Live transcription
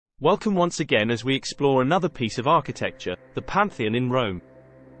Welcome once again as we explore another piece of architecture, the Pantheon in Rome.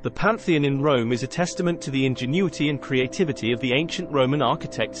 The Pantheon in Rome is a testament to the ingenuity and creativity of the ancient Roman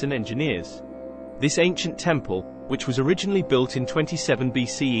architects and engineers. This ancient temple, which was originally built in 27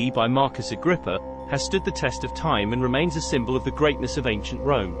 BCE by Marcus Agrippa, has stood the test of time and remains a symbol of the greatness of ancient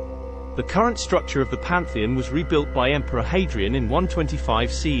Rome. The current structure of the Pantheon was rebuilt by Emperor Hadrian in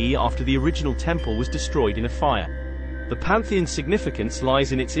 125 CE after the original temple was destroyed in a fire. The Pantheon's significance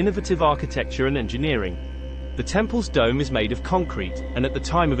lies in its innovative architecture and engineering. The temple's dome is made of concrete, and at the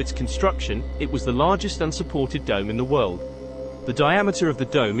time of its construction, it was the largest unsupported dome in the world. The diameter of the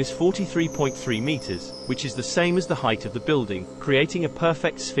dome is 43.3 meters, which is the same as the height of the building, creating a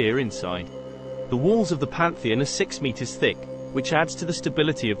perfect sphere inside. The walls of the Pantheon are 6 meters thick, which adds to the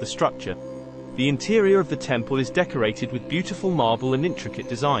stability of the structure. The interior of the temple is decorated with beautiful marble and intricate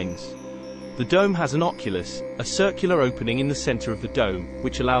designs. The dome has an oculus, a circular opening in the center of the dome,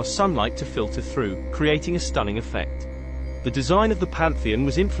 which allows sunlight to filter through, creating a stunning effect. The design of the Pantheon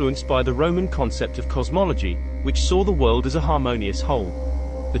was influenced by the Roman concept of cosmology, which saw the world as a harmonious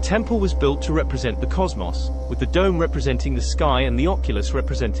whole. The temple was built to represent the cosmos, with the dome representing the sky and the oculus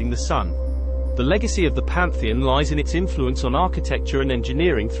representing the sun. The legacy of the Pantheon lies in its influence on architecture and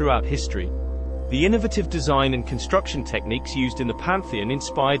engineering throughout history. The innovative design and construction techniques used in the Pantheon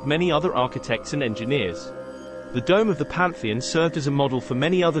inspired many other architects and engineers. The dome of the Pantheon served as a model for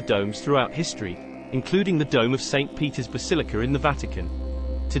many other domes throughout history, including the dome of St. Peter's Basilica in the Vatican.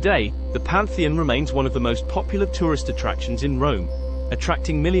 Today, the Pantheon remains one of the most popular tourist attractions in Rome,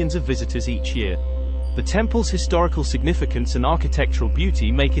 attracting millions of visitors each year. The temple's historical significance and architectural beauty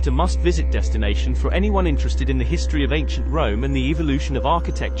make it a must-visit destination for anyone interested in the history of ancient Rome and the evolution of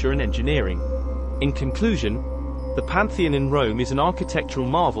architecture and engineering. In conclusion, the Pantheon in Rome is an architectural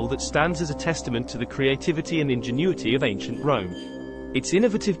marvel that stands as a testament to the creativity and ingenuity of ancient Rome. Its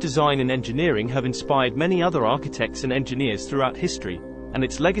innovative design and engineering have inspired many other architects and engineers throughout history, and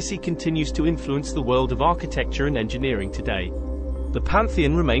its legacy continues to influence the world of architecture and engineering today. The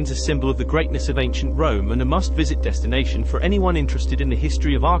Pantheon remains a symbol of the greatness of ancient Rome and a must-visit destination for anyone interested in the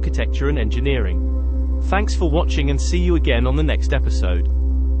history of architecture and engineering. Thanks for watching and see you again on the next episode.